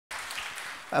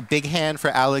A big hand for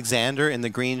Alexander in the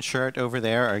green shirt over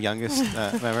there, our youngest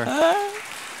member,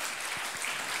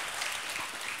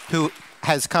 who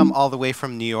has come all the way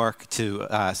from New York to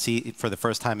see for the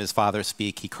first time his father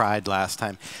speak. He cried last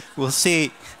time. We'll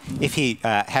see if he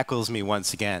heckles me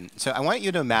once again. So I want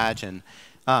you to imagine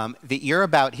that you're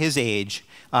about his age.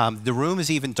 The room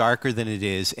is even darker than it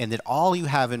is, and that all you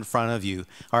have in front of you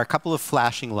are a couple of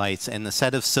flashing lights and a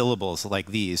set of syllables like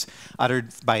these,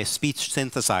 uttered by a speech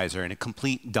synthesizer in a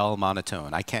complete dull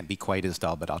monotone. I can't be quite as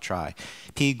dull, but I'll try.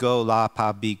 Pi go la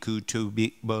pa bi ku tu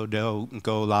bi bo do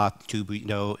go la tu bi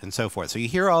do, and so forth. So you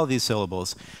hear all these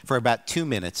syllables for about 2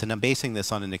 minutes, and I'm basing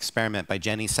this on an experiment by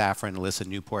Jenny Safran, Alyssa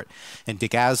Newport, and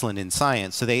Dick Aslan in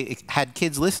Science. So they had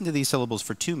kids listen to these syllables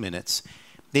for 2 minutes.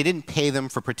 They didn't pay them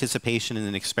for participation in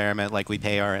an experiment like we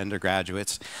pay our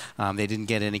undergraduates. They didn't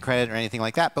get any credit or anything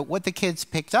like that. But what the kids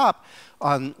picked up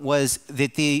on was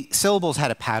that the syllables had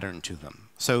a pattern to them.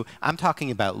 So I'm talking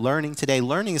about learning today.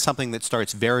 Learning is something that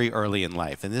starts very early in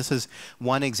life. And this is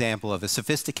one example of a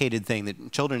sophisticated thing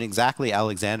that children exactly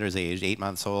Alexander's age, 8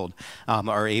 months old,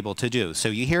 are able to do. So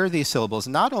you hear these syllables.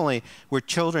 Not only were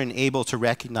children able to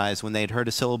recognize when they'd heard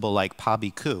a syllable like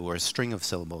pabiku, or a string of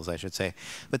syllables, I should say,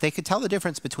 but they could tell the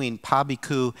difference between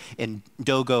pabiku and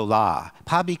dogo la.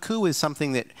 Pabiku is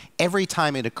something that every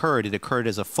time it occurred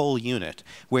as a full unit.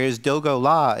 Whereas dogo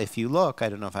la, if you look, I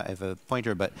don't know if I have a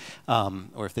pointer, but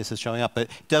or if this is showing up, but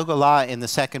dogo la in the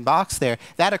second box there,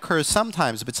 that occurs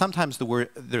sometimes, but sometimes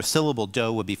the syllable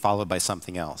do would be followed by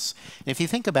something else. And if you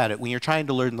think about it, when you're trying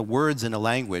to learn the words in a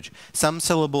language, some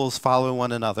syllables follow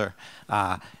one another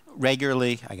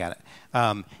regularly, I got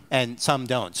it, and some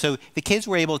don't. So the kids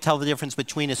were able to tell the difference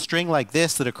between a string like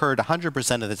this that occurred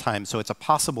 100% of the time, so it's a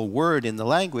possible word in the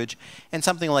language, and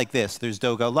something like this. There's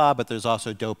dogo la, but there's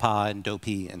also do pa and do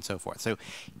pi and so forth. So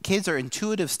kids are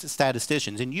intuitive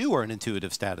statisticians, and you are an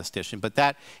intuitive statistician, but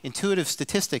that intuitive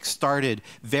statistics started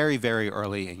very, very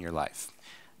early in your life.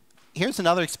 Here's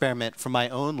another experiment from my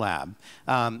own lab.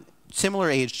 Similar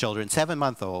age children,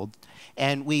 7-month-old,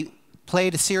 and we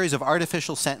played a series of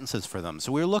artificial sentences for them.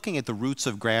 So we were looking at the roots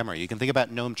of grammar. You can think about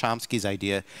Noam Chomsky's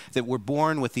idea that we're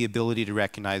born with the ability to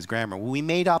recognize grammar. Well, we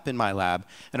made up in my lab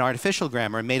an artificial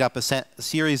grammar and made up a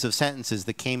series of sentences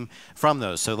that came from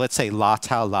those. So let's say la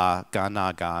ta la, ga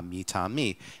na ga, mi ta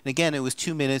mi. And again, it was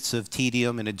 2 minutes of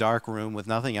tedium in a dark room with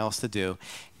nothing else to do.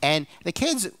 And the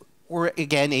kids were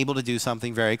again able to do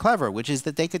something very clever, which is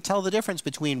that they could tell the difference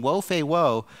between wo fei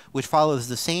wo, which follows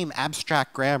the same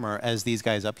abstract grammar as these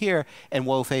guys up here, and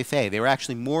wo fei fei. They were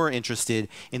actually more interested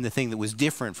in the thing that was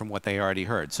different from what they already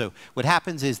heard. So what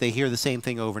happens is they hear the same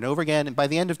thing over and over again, and by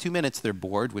the end of 2 minutes they're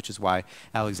bored, which is why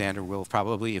Alexander will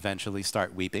probably eventually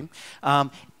start weeping.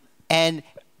 And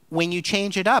when you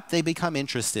change it up, they become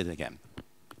interested again.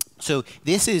 So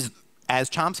this is, as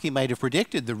Chomsky might have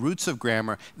predicted, the roots of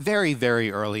grammar very,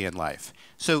 very early in life.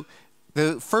 So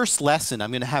the first lesson,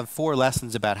 I'm going to have 4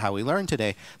 lessons about how we learn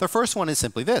today. The first one is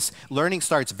simply this: learning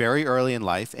starts very early in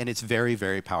life, and it's very,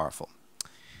 very powerful.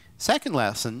 Second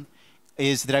lesson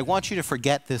is that I want you to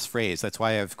forget this phrase. That's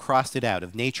why I've crossed it out,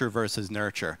 of nature versus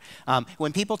nurture.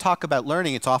 When people talk about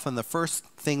learning, it's often the first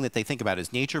thing that they think about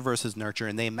is nature versus nurture,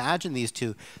 and they imagine these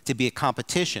two to be a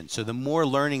competition. So the more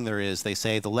learning there is, they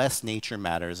say, the less nature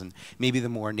matters, and maybe the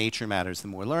more nature matters, the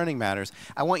more learning matters.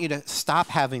 I want you to stop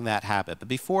having that habit. But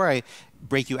before I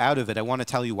break you out of it, I want to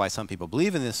tell you why some people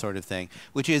believe in this sort of thing,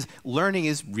 which is learning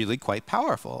is really quite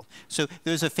powerful. So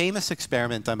there's a famous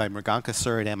experiment done by Mrganka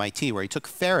Sur at MIT where he took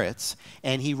ferrets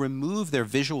and he removed their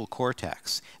visual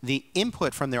cortex. The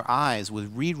input from their eyes was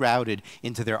rerouted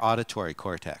into their auditory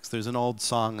cortex. There's an old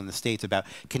song in the States about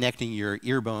connecting your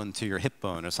ear bone to your hip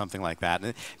bone or something like that.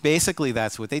 And basically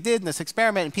that's what they did in this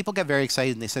experiment, and people got very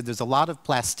excited and they said there's a lot of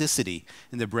plasticity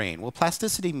in the brain. Well,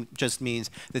 plasticity just means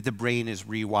that the brain is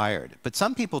rewired. But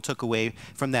some people took away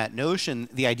from that notion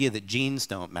the idea that genes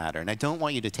don't matter, and I don't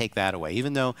want you to take that away.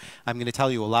 Even though I'm going to tell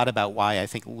you a lot about why I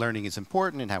think learning is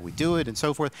important and how we do it and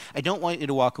so forth, I don't want you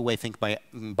to walk away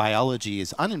thinking biology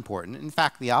is unimportant. In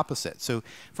fact, the opposite. So,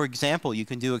 for example, you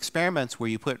can do experiments where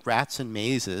you put rats in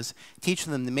mazes, teach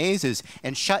them the mazes,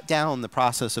 and shut down the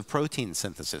process of protein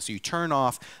synthesis. You turn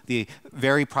off the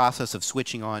very process of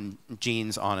switching on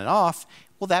genes on and off.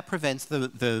 Well, that prevents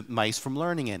the mice from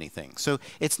learning anything. So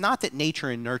it's not that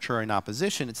nature and nurture are in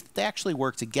opposition, it's that they actually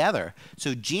work together.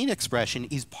 So gene expression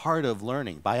is part of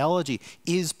learning. Biology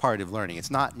is part of learning. It's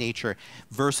not nature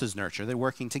versus nurture. They're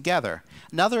working together.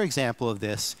 Another example of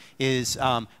this is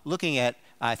looking at,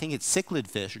 I think it's cichlid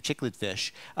fish or chicklid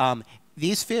fish.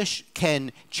 these fish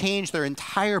can change their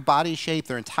entire body shape,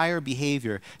 their entire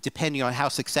behavior, depending on how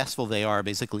successful they are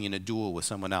basically in a duel with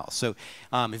someone else. So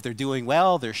if they're doing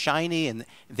well, they're shiny, and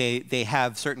they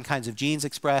have certain kinds of genes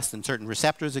expressed and certain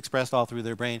receptors expressed all through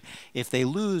their brain. If they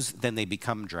lose, then they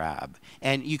become drab.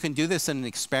 And you can do this in an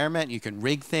experiment. You can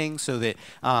rig things so that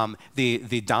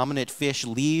the dominant fish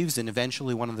leaves, and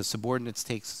eventually one of the subordinates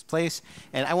takes place.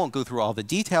 And I won't go through all the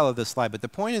detail of this slide, but the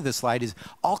point of this slide is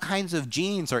all kinds of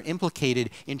genes are implicated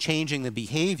in changing the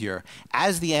behavior.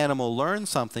 As the animal learns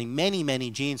something, many,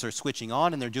 many genes are switching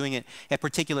on, and they're doing it at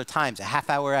particular times, a half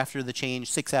hour after the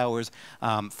change, 6 hours,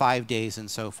 5 days, and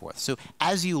so forth. So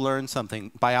as you learn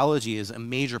something, biology is a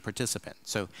major participant.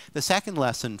 So the second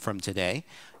lesson from today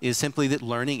is simply that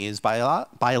learning is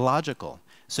biological.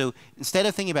 So instead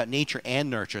of thinking about nature and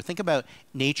nurture, think of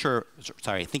nurture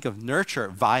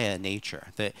via nature.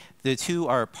 The two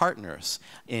are partners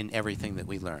in everything that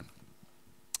we learn.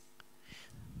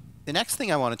 The next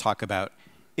thing I want to talk about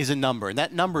is a number, and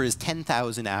that number is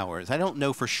 10,000 hours. I don't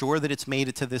know for sure that it's made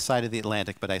it to this side of the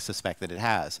Atlantic, but I suspect that it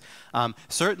has.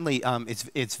 Certainly,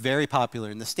 it's very popular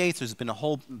in the States. There's been a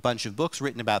whole bunch of books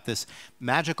written about this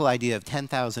magical idea of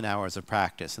 10,000 hours of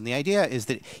practice. And the idea is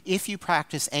that if you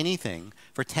practice anything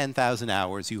for 10,000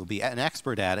 hours, you will be an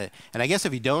expert at it. And I guess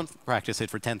if you don't practice it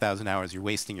for 10,000 hours, you're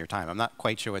wasting your time. I'm not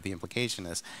quite sure what the implication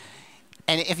is.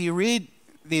 And if you read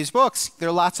these books, there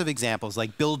are lots of examples.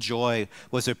 Like Bill Joy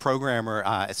was a programmer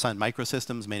at Sun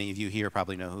Microsystems. Many of you here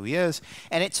probably know who he is.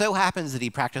 And it so happens that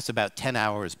he practiced about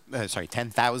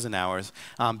 10,000 hours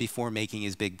before making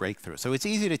his big breakthrough. So it's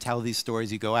easy to tell these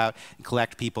stories. You go out and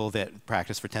collect people that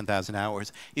practice for 10,000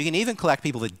 hours. You can even collect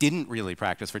people that didn't really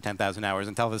practice for 10,000 hours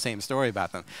and tell the same story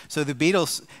about them. So the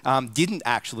Beatles didn't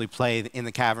actually play in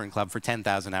the Cavern Club for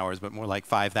 10,000 hours, but more like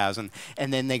 5,000.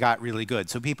 And then they got really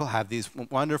good. So people have these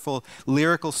wonderful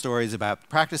lyrical stories about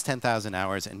practice 10,000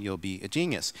 hours and you'll be a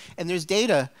genius. And there's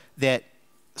data that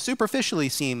superficially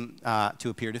seem to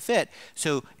appear to fit.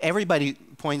 So everybody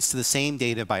points to the same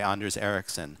data by Anders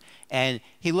Ericsson. And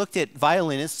he looked at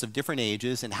violinists of different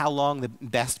ages and how long the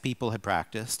best people had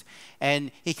practiced.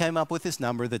 And he came up with this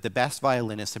number that the best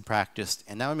violinists had practiced,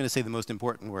 and now I'm going to say the most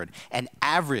important word, an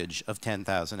average of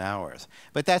 10,000 hours.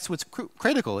 But that's what's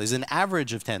critical, is an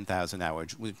average of 10,000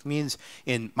 hours, which means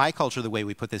in my culture the way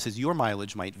we put this is your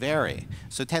mileage might vary.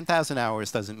 So 10,000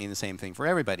 hours doesn't mean the same thing for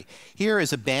everybody. Here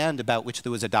is a band about which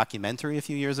there was a documentary a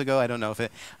few years ago. I don't know if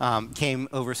it came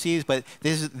overseas, but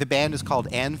the band is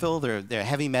called Anvil. They're a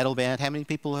heavy metal band. How many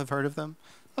people have heard of them?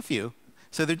 A few.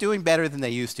 So they're doing better than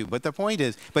they used to. But the point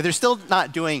is, but they're still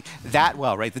not doing that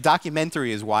well, right? The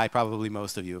documentary is why probably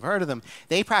most of you have heard of them.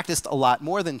 They practiced a lot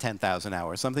more than 10,000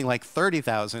 hours, something like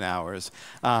 30,000 hours.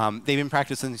 They've been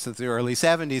practicing since the early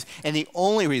 70s, and the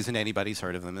only reason anybody's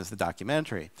heard of them is the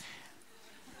documentary.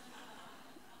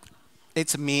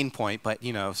 It's a mean point, but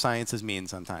you know, science is mean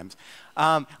sometimes.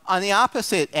 On the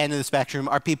opposite end of the spectrum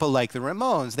are people like the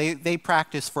Ramones. They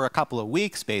practiced for a couple of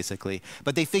weeks, basically,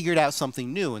 but they figured out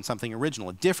something new and something original,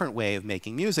 a different way of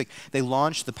making music. They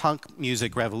launched the punk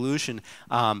music revolution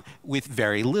with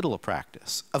very little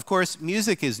practice. Of course,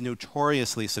 music is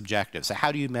notoriously subjective, so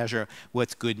how do you measure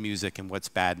what's good music and what's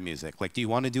bad music? Like, do you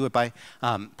want to do it by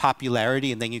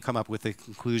popularity, and then you come up with the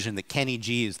conclusion that Kenny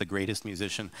G is the greatest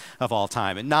musician of all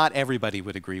time? And not everybody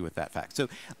would agree with that fact. So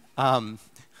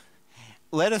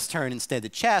let us turn instead to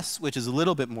chess, which is a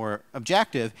little bit more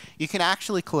objective. You can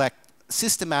actually collect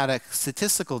systematic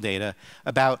statistical data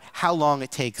about how long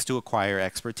it takes to acquire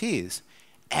expertise.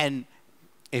 And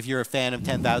if you're a fan of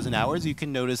 10,000 hours, you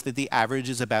can notice that the average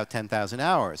is about 10,000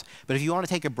 hours. But if you want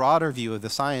to take a broader view of the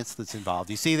science that's involved,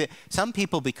 you see that some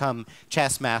people become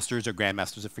chess masters or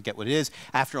grandmasters, I forget what it is,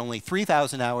 after only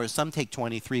 3,000 hours. Some take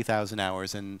 23,000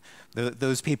 hours. And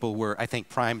those people were, I think,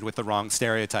 primed with the wrong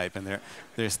stereotype, and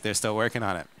they're still working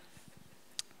on it.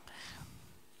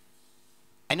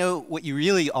 I know what you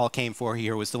really all came for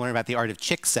here was to learn about the art of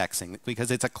chick sexing,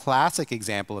 because it's a classic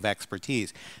example of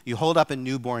expertise. You hold up a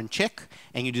newborn chick,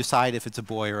 and you decide if it's a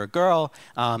boy or a girl,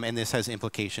 and this has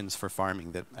implications for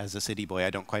farming that, as a city boy, I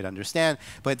don't quite understand.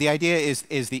 But the idea is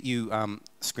that you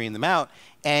screen them out,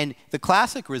 and the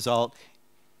classic result,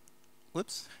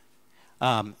 whoops,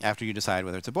 after you decide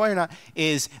whether it's a boy or not,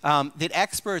 is that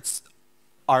experts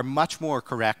are much more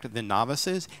correct than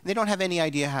novices. They don't have any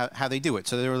idea how they do it.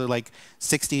 So they're like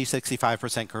 60,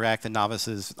 65% correct, and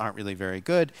novices aren't really very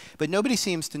good. But nobody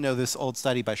seems to know this old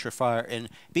study by Schrafar and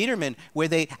Biederman, where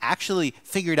they actually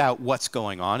figured out what's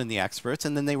going on in the experts,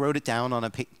 and then they wrote it down on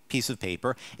a piece of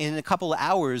paper. And in a couple of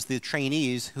hours, the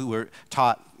trainees who were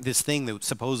taught this thing that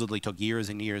supposedly took years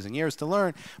and years and years to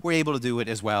learn were able to do it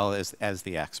as well as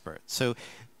the experts. So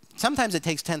sometimes it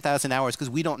takes 10,000 hours because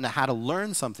we don't know how to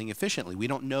learn something efficiently. We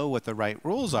don't know what the right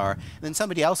rules are. And then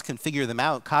somebody else can figure them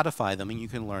out, codify them, and you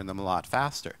can learn them a lot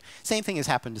faster. Same thing has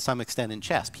happened to some extent in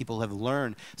chess. People have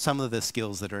learned some of the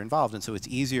skills that are involved, and so it's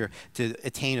easier to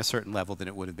attain a certain level than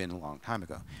it would have been a long time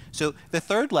ago. So the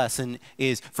third lesson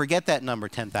is forget that number,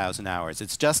 10,000 hours.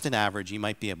 It's just an average. You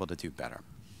might be able to do better.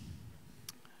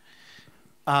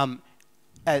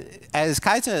 As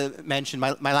Kaisa mentioned,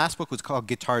 my last book was called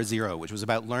Guitar Zero, which was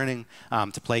about learning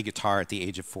to play guitar at the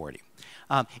age of 40.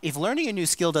 If learning a new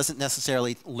skill doesn't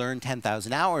necessarily learn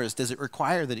 10,000 hours, does it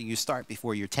require that you start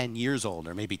before you're 10 years old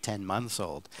or maybe 10 months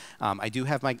old? I do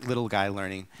have my little guy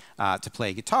learning to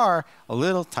play guitar a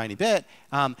little tiny bit.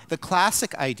 The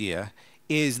classic idea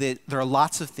is that there are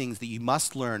lots of things that you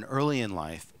must learn early in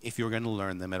life if you're going to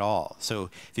learn them at all. So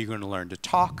if you're going to learn to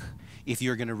talk, if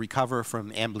you're going to recover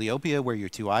from amblyopia, where your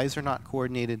two eyes are not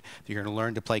coordinated, if you're going to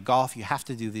learn to play golf, you have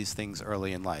to do these things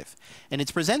early in life. And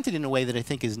it's presented in a way that I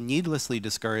think is needlessly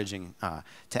discouraging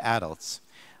to adults.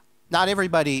 Not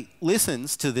everybody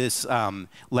listens to this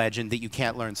legend that you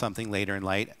can't learn something later in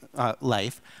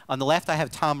life. On the left, I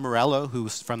have Tom Morello,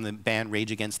 who's from the band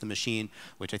Rage Against the Machine,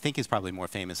 which I think is probably more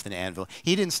famous than Anvil.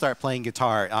 He didn't start playing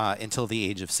guitar until the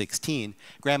age of 16.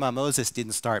 Grandma Moses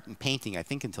didn't start painting, I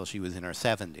think, until she was in her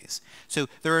 70s. So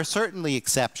there are certainly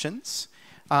exceptions.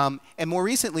 And more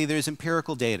recently, there's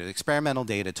empirical data, experimental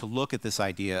data, to look at this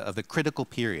idea of the critical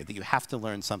period, that you have to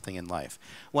learn something in life.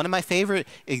 One of my favorite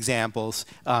examples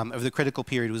of the critical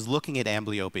period was looking at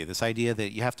amblyopia, this idea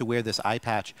that you have to wear this eye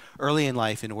patch early in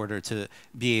life in order to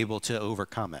be able to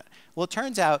overcome it. Well, it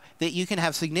turns out that you can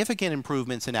have significant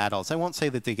improvements in adults. I won't say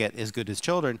that they get as good as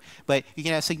children, but you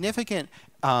can have significant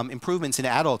improvements in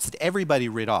adults that everybody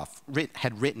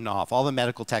had written off. All the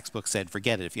medical textbooks said,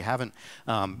 forget it. If you haven't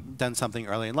done something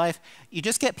early in life, you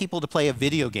just get people to play a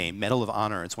video game, Medal of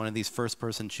Honor. It's one of these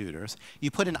first-person shooters.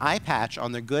 You put an eye patch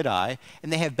on their good eye,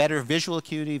 and they have better visual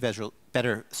acuity,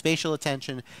 better spatial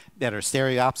attention, better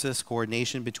stereopsis,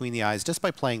 coordination between the eyes, just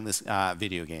by playing this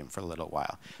video game for a little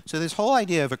while. So this whole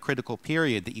idea of a critical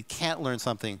period that you can't learn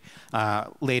something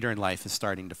later in life is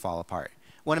starting to fall apart.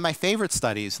 One of my favorite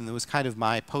studies, and it was kind of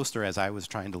my poster as I was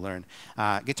trying to learn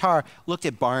guitar, looked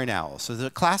at barn owls. So there's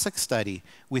a classic study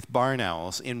with barn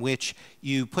owls in which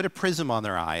you put a prism on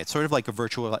their eye. It's sort of like a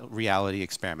virtual reality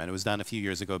experiment. It was done a few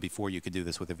years ago before you could do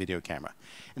this with a video camera.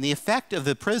 And the effect of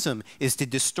the prism is to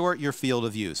distort your field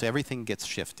of view, so everything gets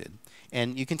shifted.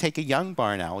 And you can take a young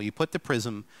barn owl, you put the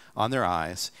prism on their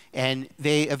eyes, and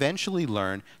they eventually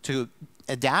learn to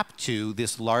adapt to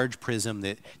this large prism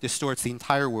that distorts the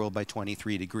entire world by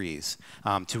 23 degrees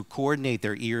to coordinate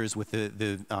their ears with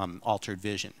the altered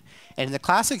vision. And in the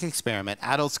classic experiment,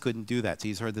 adults couldn't do that. So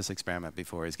he's heard this experiment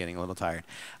before. He's getting a little tired.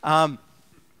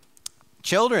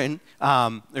 Children,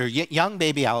 or young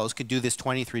baby owls, could do this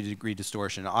 23-degree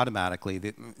distortion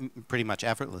automatically, pretty much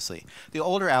effortlessly. The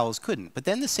older owls couldn't. But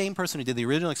then the same person who did the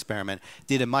original experiment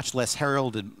did a much less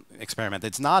heralded experiment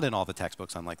that's not in all the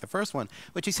textbooks, unlike the first one,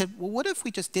 which he said, well, what if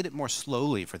we just did it more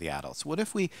slowly for the adults? What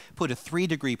if we put a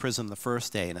 3-degree prism the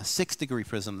first day and a 6-degree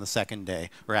prism the second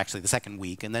day, or actually the second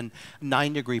week, and then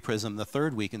 9-degree prism the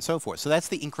third week, and so forth? So that's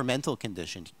the incremental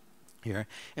condition here.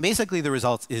 And basically the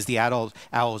result is the adult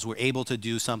owls were able to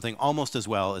do something almost as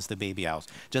well as the baby owls,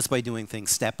 just by doing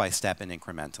things step by step and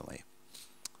incrementally.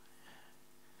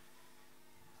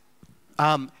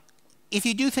 If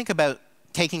you do think about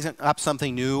taking up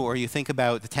something new, or you think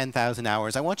about the 10,000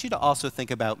 hours, I want you to also think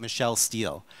about Michelle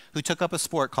Steele, who took up a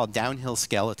sport called downhill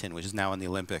skeleton, which is now in the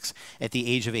Olympics, at the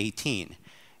age of 18.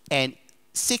 And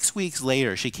 6 weeks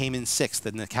later, she came in 6th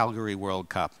in the Calgary World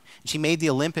Cup. She made the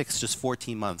Olympics just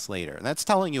 14 months later. And that's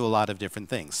telling you a lot of different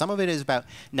things. Some of it is about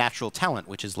natural talent,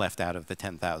 which is left out of the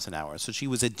 10,000 hours. So she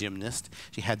was a gymnast.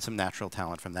 She had some natural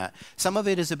talent from that. Some of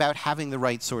it is about having the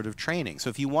right sort of training. So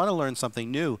if you want to learn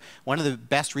something new, one of the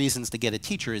best reasons to get a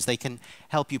teacher is they can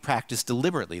help you practice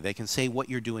deliberately. They can say what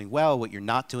you're doing well, what you're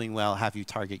not doing well, have you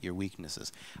target your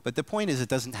weaknesses. But the point is, it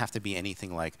doesn't have to be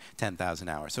anything like 10,000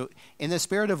 hours. So in the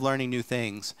spirit of learning new things,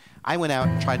 I went out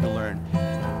and tried to learn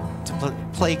to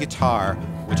play guitar,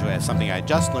 which was something I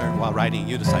just learned while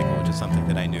riding a unicycle, which is something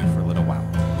that I knew for a little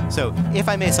while. So if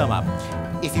I may sum up,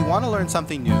 if you want to learn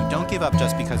something new, don't give up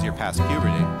just because you're past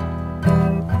puberty.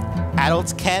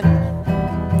 Adults can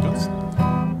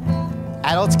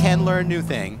learn new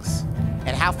things,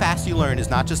 and how fast you learn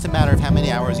is not just a matter of how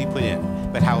many hours you put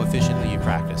in, but how efficiently you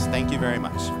practice. Thank you very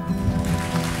much.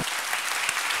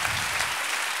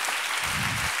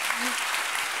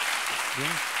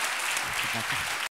 Yeah.